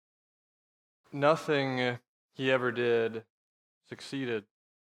Nothing he ever did succeeded.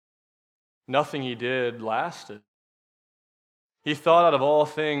 Nothing he did lasted. He thought out of all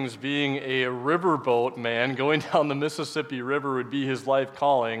things being a riverboat man going down the Mississippi River would be his life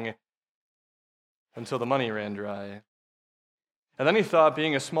calling until the money ran dry. And then he thought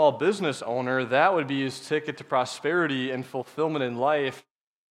being a small business owner, that would be his ticket to prosperity and fulfillment in life,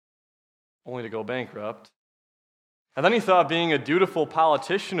 only to go bankrupt. And then he thought being a dutiful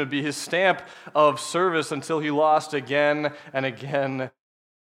politician would be his stamp of service until he lost again and again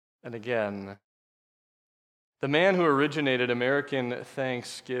and again. The man who originated American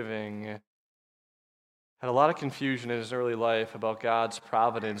Thanksgiving had a lot of confusion in his early life about God's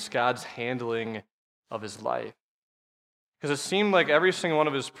providence, God's handling of his life. Because it seemed like every single one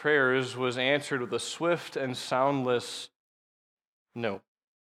of his prayers was answered with a swift and soundless no.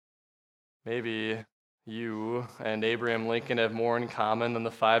 Maybe you and Abraham Lincoln have more in common than the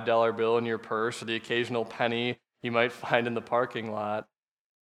 $5 bill in your purse or the occasional penny you might find in the parking lot.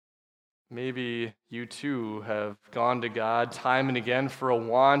 Maybe you too have gone to God time and again for a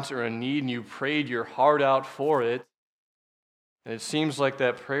want or a need, and you prayed your heart out for it. And it seems like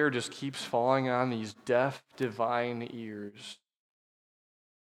that prayer just keeps falling on these deaf, divine ears.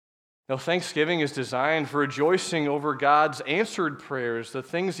 Now, Thanksgiving is designed for rejoicing over God's answered prayers, the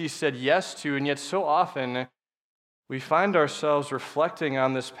things He said yes to, and yet so often we find ourselves reflecting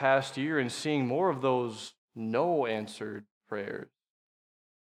on this past year and seeing more of those no answered prayers.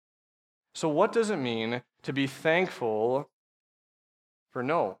 So what does it mean to be thankful for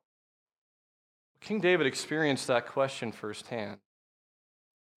no? King David experienced that question firsthand.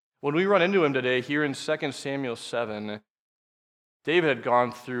 When we run into him today here in 2 Samuel 7, David had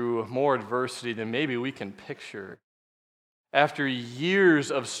gone through more adversity than maybe we can picture. After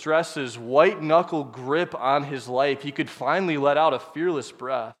years of stress's white-knuckle grip on his life, he could finally let out a fearless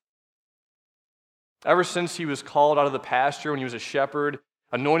breath. Ever since he was called out of the pasture when he was a shepherd,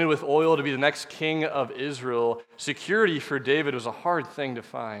 anointed with oil to be the next king of Israel, security for David was a hard thing to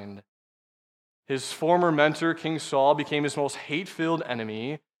find. His former mentor, King Saul, became his most hate-filled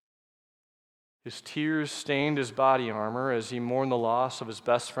enemy. His tears stained his body armor as he mourned the loss of his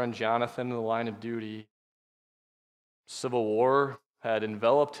best friend Jonathan in the line of duty. Civil war had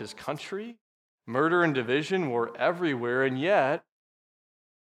enveloped his country. Murder and division were everywhere, and yet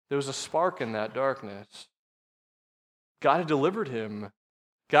there was a spark in that darkness. God had delivered him.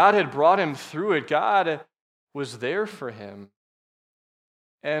 God had brought him through it. God was there for him.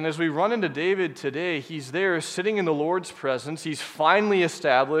 And as we run into David today, he's there sitting in the Lord's presence. He's finally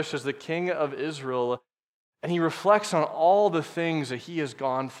established as the king of Israel, and he reflects on all the things that he has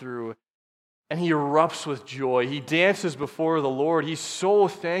gone through, and he erupts with joy. He dances before the Lord. He's so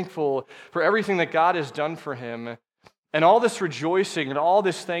thankful for everything that God has done for him. And all this rejoicing and all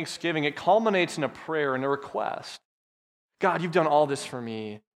this thanksgiving, it culminates in a prayer and a request. God, you've done all this for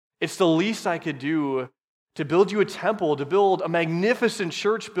me. It's the least I could do to build you a temple, to build a magnificent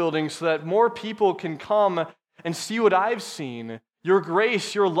church building so that more people can come and see what I've seen, your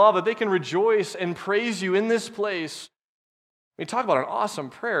grace, your love, that they can rejoice and praise you in this place. I mean, talk about an awesome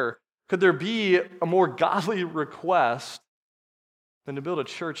prayer. Could there be a more godly request than to build a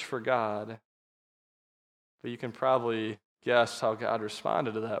church for God? But you can probably guess how God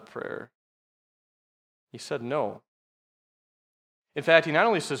responded to that prayer. He said no. In fact, he not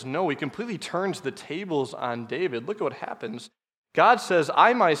only says no, he completely turns the tables on David. Look at what happens. God says,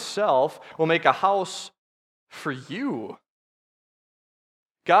 I myself will make a house for you.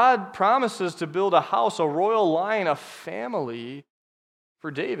 God promises to build a house, a royal line, a family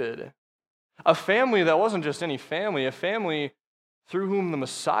for David. A family that wasn't just any family, a family through whom the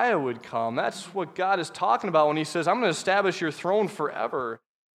Messiah would come. That's what God is talking about when he says, I'm going to establish your throne forever.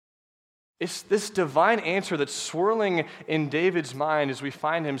 It's this divine answer that's swirling in David's mind as we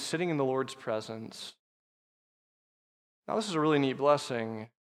find him sitting in the Lord's presence. Now, this is a really neat blessing.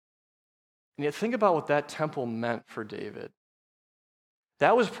 And yet, think about what that temple meant for David.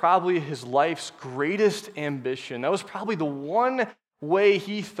 That was probably his life's greatest ambition. That was probably the one way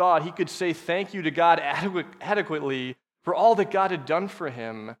he thought he could say thank you to God adequately for all that God had done for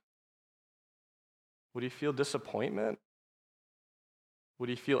him. Would he feel disappointment? Would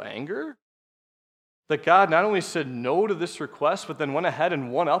he feel anger? That God not only said no to this request, but then went ahead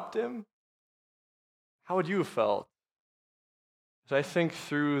and one-upped him? How would you have felt? As I think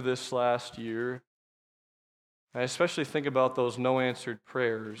through this last year, I especially think about those no-answered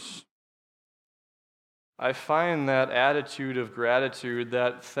prayers, I find that attitude of gratitude,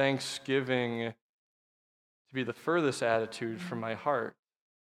 that thanksgiving, to be the furthest attitude from my heart.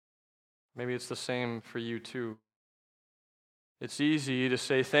 Maybe it's the same for you too. It's easy to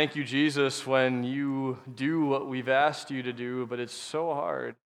say, thank you, Jesus, when you do what we've asked you to do, but it's so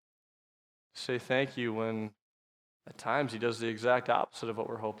hard to say thank you when at times he does the exact opposite of what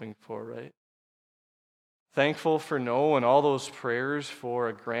we're hoping for, right? Thankful for Noah and all those prayers for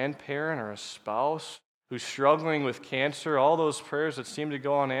a grandparent or a spouse who's struggling with cancer, all those prayers that seem to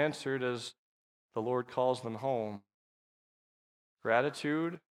go unanswered as the Lord calls them home.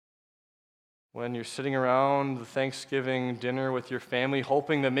 Gratitude when you're sitting around the Thanksgiving dinner with your family,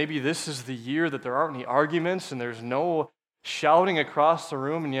 hoping that maybe this is the year that there aren't any arguments and there's no shouting across the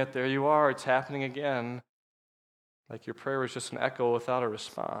room, and yet there you are, it's happening again. Like your prayer was just an echo without a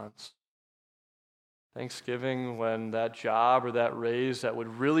response. Thanksgiving when that job or that raise that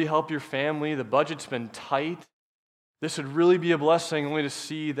would really help your family, the budget's been tight. This would really be a blessing only to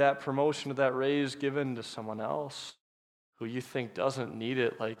see that promotion or that raise given to someone else who you think doesn't need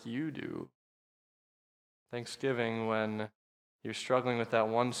it like you do. Thanksgiving when you're struggling with that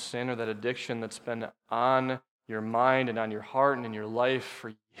one sin or that addiction that's been on your mind and on your heart and in your life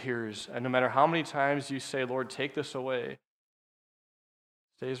for years. And no matter how many times you say, Lord, take this away, it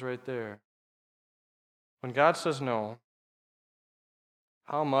stays right there. When God says no,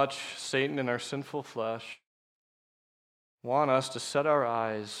 how much Satan and our sinful flesh want us to set our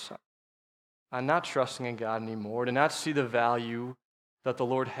eyes on not trusting in God anymore, to not see the value that the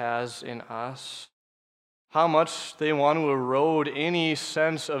Lord has in us. How much they want to erode any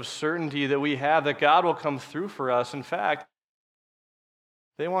sense of certainty that we have that God will come through for us. In fact,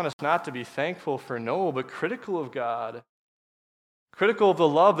 they want us not to be thankful for no, but critical of God, critical of the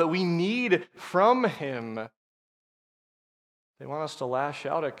love that we need from Him. They want us to lash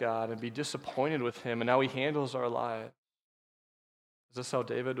out at God and be disappointed with Him and how He handles our lives. Is this how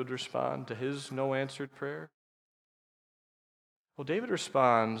David would respond to his no-answered prayer? Well, David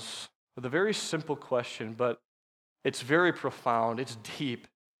responds with a very simple question, but it's very profound, it's deep.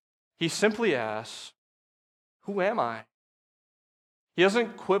 He simply asks, who am I? He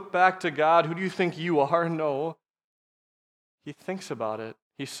doesn't quip back to God, who do you think you are? No. He thinks about it.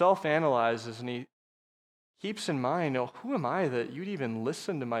 He self-analyzes and he keeps in mind, who am I that you'd even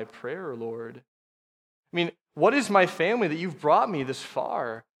listen to my prayer, Lord? I mean, what is my family that you've brought me this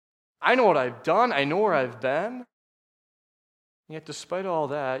far? I know what I've done. I know where I've been. And yet despite all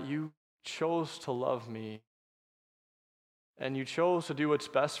that, you chose to love me. And you chose to do what's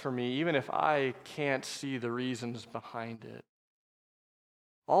best for me, even if I can't see the reasons behind it.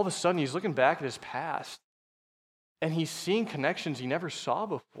 All of a sudden, he's looking back at his past, and he's seeing connections he never saw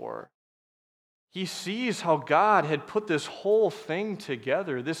before. He sees how God had put this whole thing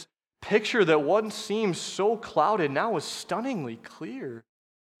together. This picture that once seemed so clouded now was stunningly clear.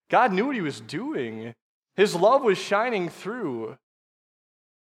 God knew what He was doing. His love was shining through.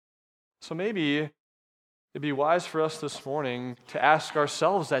 So maybe it'd be wise for us this morning to ask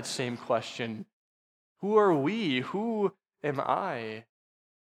ourselves that same question. Who are we? Who am I?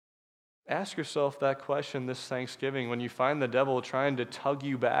 Ask yourself that question this Thanksgiving when you find the devil trying to tug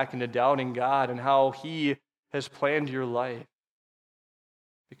you back into doubting God and how He has planned your life.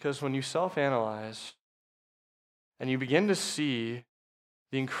 Because when you self-analyze and you begin to see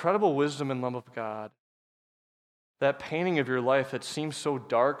the incredible wisdom and love of God, that painting of your life that seems so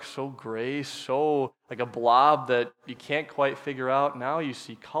dark, so gray, so like a blob that you can't quite figure out, now you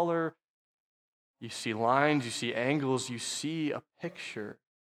see color, you see lines, you see angles, you see a picture.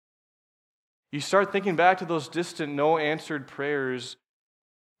 You start thinking back to those distant, no-answered prayers,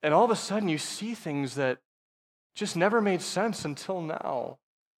 and all of a sudden you see things that just never made sense until now.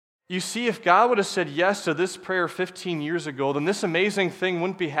 You see, if God would have said yes to this prayer 15 years ago, then this amazing thing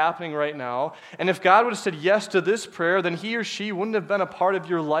wouldn't be happening right now. And if God would have said yes to this prayer, then he or she wouldn't have been a part of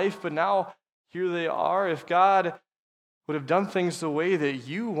your life, but now here they are. If God would have done things the way that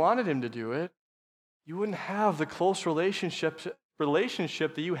you wanted Him to do it, you wouldn't have the close relationship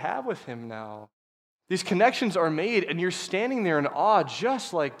that you have with Him now. These connections are made, and you're standing there in awe,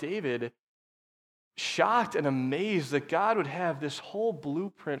 just like David, shocked and amazed that God would have this whole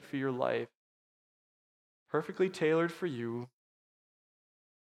blueprint for your life, perfectly tailored for you,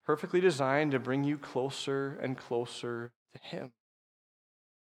 perfectly designed to bring you closer and closer to Him.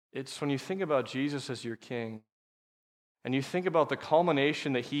 It's when you think about Jesus as your King, and you think about the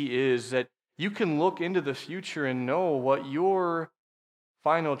culmination that He is, that you can look into the future and know what your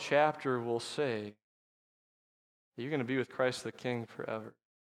final chapter will say. You're going to be with Christ the King forever.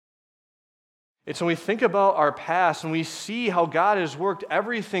 It's when we think about our past and we see how God has worked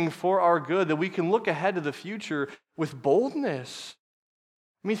everything for our good that we can look ahead to the future with boldness.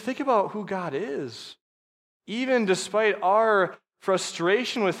 I mean, think about who God is. Even despite our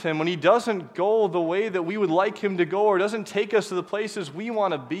frustration with him when he doesn't go the way that we would like him to go or doesn't take us to the places we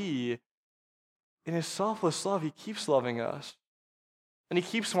want to be. In his selfless love, he keeps loving us. And he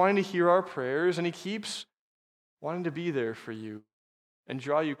keeps wanting to hear our prayers, and he keeps wanting to be there for you and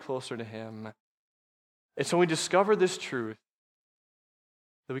draw you closer to him. It's when we discover this truth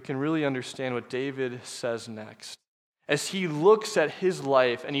that we can really understand what David says next. As he looks at his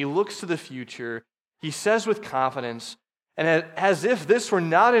life and he looks to the future, he says with confidence, and as if this were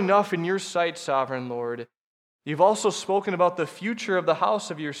not enough in your sight, sovereign Lord, you've also spoken about the future of the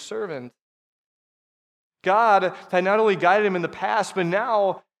house of your servant. God had not only guided him in the past, but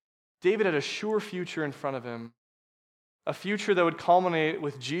now David had a sure future in front of him. A future that would culminate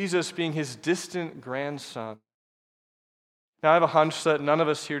with Jesus being his distant grandson. Now, I have a hunch that none of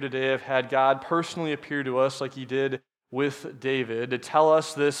us here today have had God personally appear to us like he did with David to tell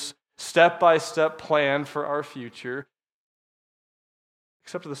us this step-by-step plan for our future.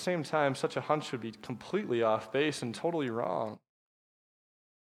 Except at the same time, such a hunch would be completely off base and totally wrong.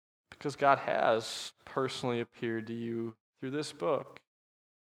 Because God has personally appeared to you through this book.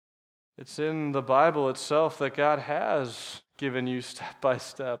 It's in the Bible itself that God has given you step by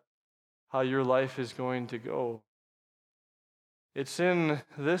step how your life is going to go. It's in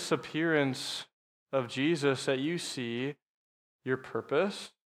this appearance of Jesus that you see your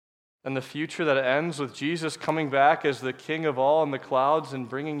purpose and the future that ends with Jesus coming back as the King of all in the clouds and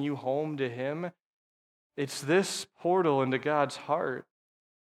bringing you home to him. It's this portal into God's heart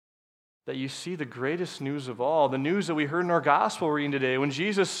that you see the greatest news of all, the news that we heard in our gospel reading today, when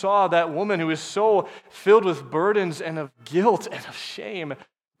Jesus saw that woman who was so filled with burdens and of guilt and of shame.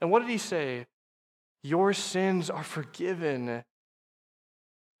 And what did he say? Your sins are forgiven.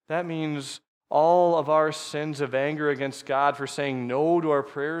 That means all of our sins of anger against God for saying no to our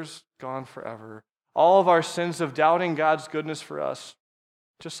prayers, gone forever. All of our sins of doubting God's goodness for us,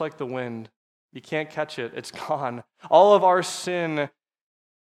 just like the wind. You can't catch it, it's gone. All of our sin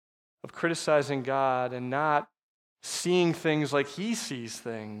of criticizing God and not seeing things like he sees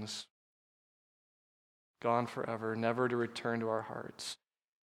things, gone forever, never to return to our hearts.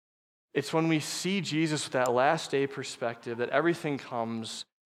 It's when we see Jesus with that last day perspective that everything comes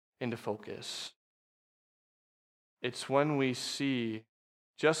into focus. It's when we see,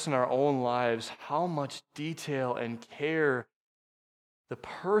 just in our own lives, how much detail and care, the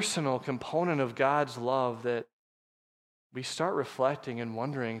personal component of God's love, that we start reflecting and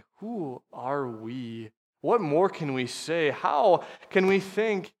wondering, who are we? What more can we say? How can we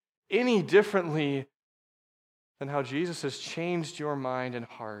think any differently than how Jesus has changed your mind and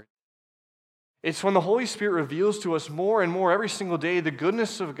heart? It's when the Holy Spirit reveals to us more and more every single day the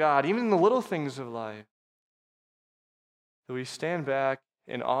goodness of God, even in the little things of life, that we stand back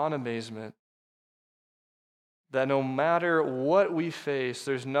in awe and amazement that no matter what we face,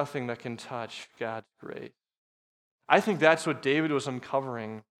 there's nothing that can touch God's grace. I think that's what David was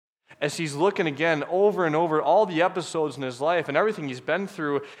uncovering as he's looking again over and over all the episodes in his life and everything he's been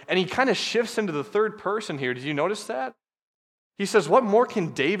through, and he kind of shifts into the third person here. Did you notice that? He says, what more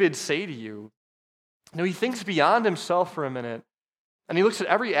can David say to you? Now, he thinks beyond himself for a minute, and he looks at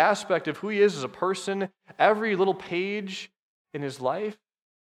every aspect of who he is as a person, every little page in his life,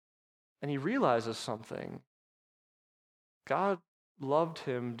 and he realizes something. God loved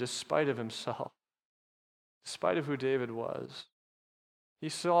him despite of himself. Despite of who David was. He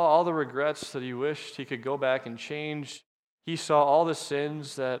saw all the regrets that he wished he could go back and change. He saw all the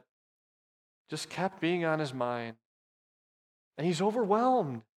sins that just kept being on his mind. And he's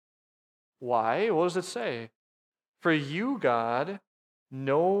overwhelmed. Why? What does it say? For you, God,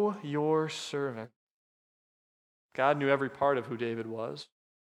 know your servant. God knew every part of who David was,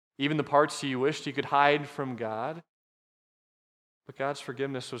 even the parts he wished he could hide from God. But God's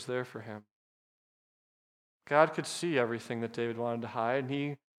forgiveness was there for him. God could see everything that David wanted to hide, and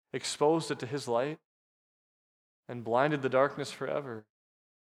he exposed it to his light and blinded the darkness forever.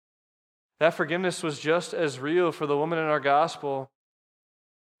 That forgiveness was just as real for the woman in our gospel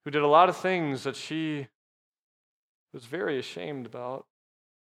who did a lot of things that she was very ashamed about.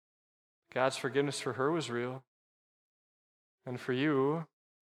 God's forgiveness for her was real. And for you,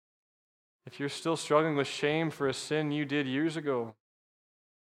 if you're still struggling with shame for a sin you did years ago,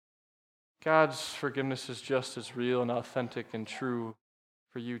 God's forgiveness is just as real and authentic and true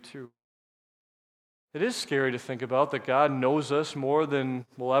for you too. It is scary to think about that God knows us more than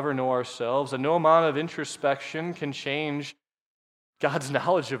we'll ever know ourselves, and no amount of introspection can change God's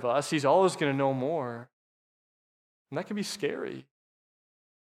knowledge of us. He's always going to know more. And that can be scary.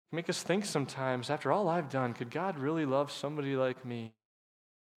 It can make us think sometimes, after all I've done, could God really love somebody like me?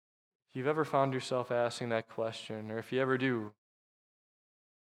 If you've ever found yourself asking that question, or if you ever do,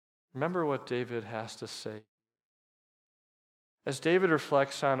 Remember what David has to say. As David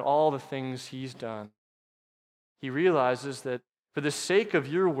reflects on all the things he's done, he realizes that for the sake of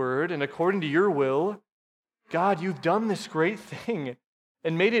your word and according to your will, God, you've done this great thing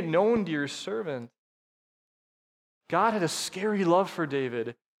and made it known to your servant. God had a scary love for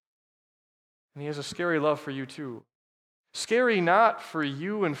David, and he has a scary love for you too. Scary not for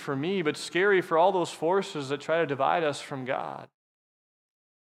you and for me, but scary for all those forces that try to divide us from God.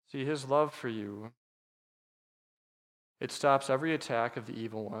 See, his love for you, it stops every attack of the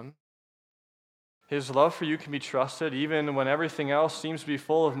evil one. His love for you can be trusted even when everything else seems to be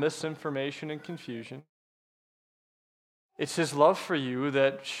full of misinformation and confusion. It's his love for you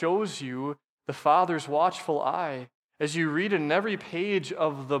that shows you the Father's watchful eye. As you read in every page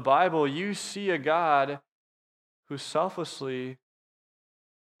of the Bible, you see a God who selflessly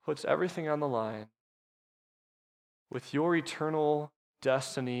puts everything on the line with your eternal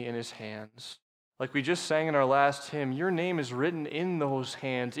destiny in his hands. Like we just sang in our last hymn, your name is written in those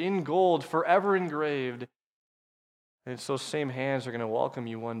hands, in gold, forever engraved. And it's those same hands are going to welcome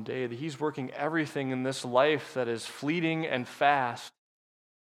you one day, that he's working everything in this life that is fleeting and fast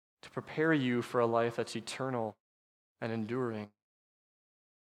to prepare you for a life that's eternal and enduring.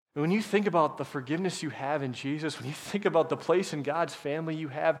 And when you think about the forgiveness you have in Jesus, when you think about the place in God's family you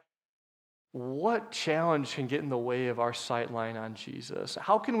have, what challenge can get in the way of our sightline on Jesus?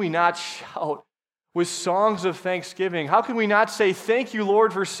 How can we not shout with songs of thanksgiving? How can we not say, thank you,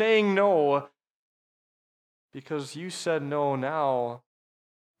 Lord, for saying no? Because you said no, now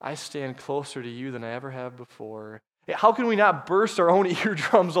I stand closer to you than I ever have before. How can we not burst our own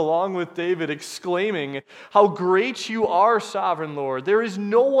eardrums along with David, exclaiming, how great you are, sovereign Lord. There is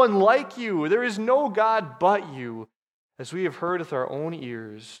no one like you. There is no God but you. As we have heard with our own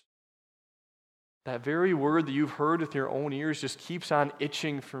ears, that very word that you've heard with your own ears just keeps on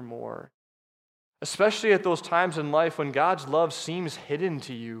itching for more. Especially at those times in life when God's love seems hidden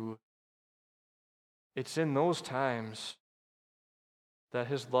to you. It's in those times that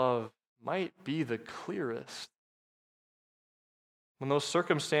his love might be the clearest. When those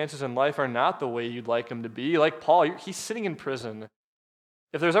circumstances in life are not the way you'd like them to be, like Paul, he's sitting in prison.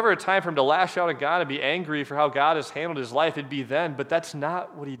 If there's ever a time for him to lash out at God and be angry for how God has handled his life, it'd be then, but that's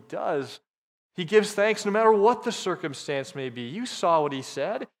not what he does. He gives thanks no matter what the circumstance may be. You saw what he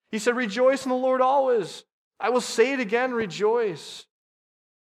said. He said, rejoice in the Lord always. I will say it again, rejoice.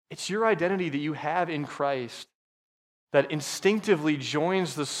 It's your identity that you have in Christ that instinctively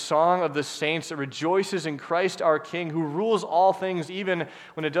joins the song of the saints that rejoices in Christ our King, who rules all things even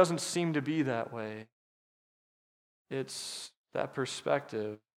when it doesn't seem to be that way. It's that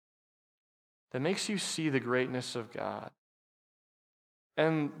perspective that makes you see the greatness of God.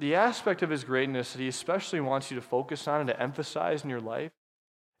 And the aspect of his greatness that he especially wants you to focus on and to emphasize in your life,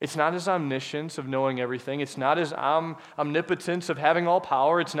 it's not his omniscience of knowing everything. It's not his omnipotence of having all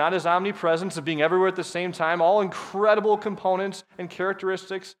power. It's not his omnipresence of being everywhere at the same time, all incredible components and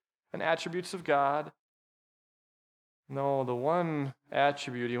characteristics and attributes of God. No, the one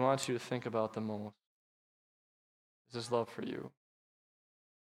attribute he wants you to think about the most is his love for you.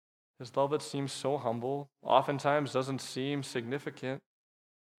 His love that seems so humble, oftentimes doesn't seem significant.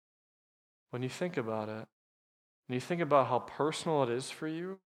 When you think about it, when you think about how personal it is for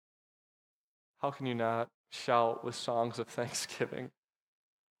you, how can you not shout with songs of thanksgiving?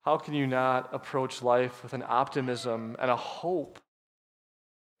 How can you not approach life with an optimism and a hope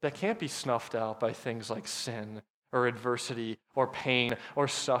that can't be snuffed out by things like sin or adversity or pain or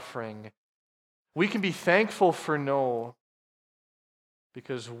suffering? We can be thankful for no,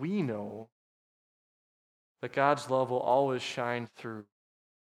 because we know that God's love will always shine through.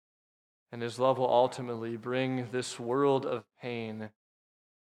 And his love will ultimately bring this world of pain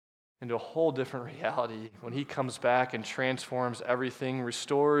into a whole different reality when he comes back and transforms everything,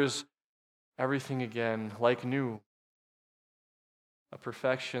 restores everything again like new. A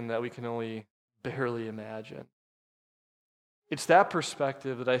perfection that we can only barely imagine. It's that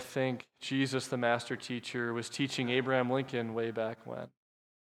perspective that I think Jesus, the master teacher, was teaching Abraham Lincoln way back when.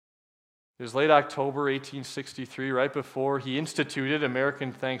 It was late October 1863, right before he instituted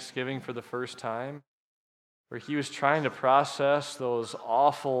American Thanksgiving for the first time, where he was trying to process those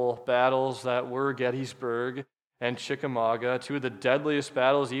awful battles that were Gettysburg and Chickamauga, two of the deadliest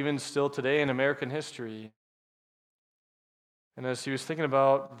battles even still today in American history. And as he was thinking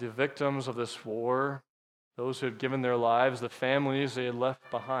about the victims of this war, those who had given their lives, the families they had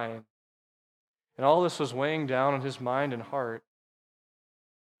left behind, and all this was weighing down on his mind and heart,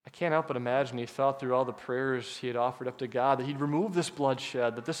 I can't help but imagine he thought through all the prayers he had offered up to God that he'd remove this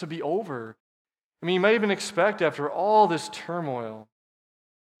bloodshed, that this would be over. I mean, you might even expect after all this turmoil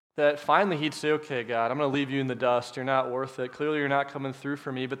that finally he'd say, okay, God, I'm going to leave you in the dust. You're not worth it. Clearly you're not coming through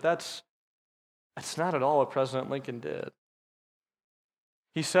for me. But that's not at all what President Lincoln did.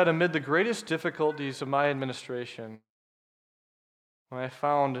 He said, amid the greatest difficulties of my administration, when I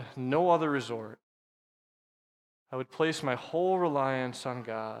found no other resort, I would place my whole reliance on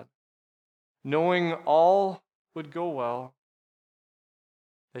God, knowing all would go well,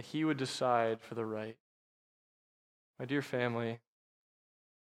 that he would decide for the right. My dear family,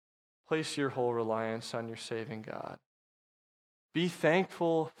 place your whole reliance on your saving God. Be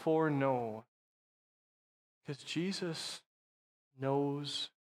thankful for no, because Jesus knows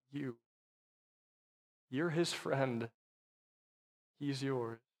you. You're his friend. He's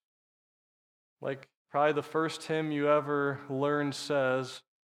yours. Like probably the first hymn you ever learned says,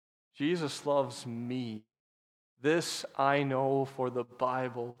 Jesus loves me. This I know, for the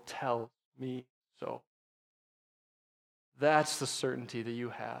Bible tells me so. That's the certainty that you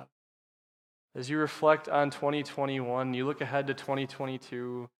have. As you reflect on 2021, you look ahead to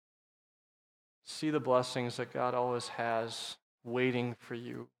 2022, see the blessings that God always has waiting for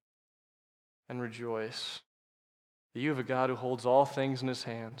you, and rejoice that you have a God who holds all things in his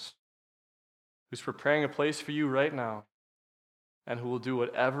hands, who's preparing a place for you right now, and who will do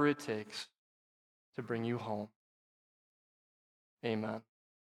whatever it takes to bring you home. Amen.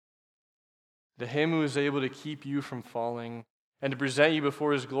 To him who is able to keep you from falling and to present you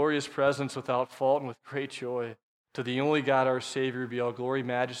before his glorious presence without fault and with great joy, to the only God our Savior be all glory,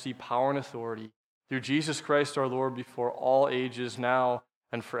 majesty, power, and authority, through Jesus Christ our Lord, before all ages, now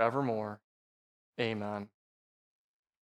and forevermore. Amen.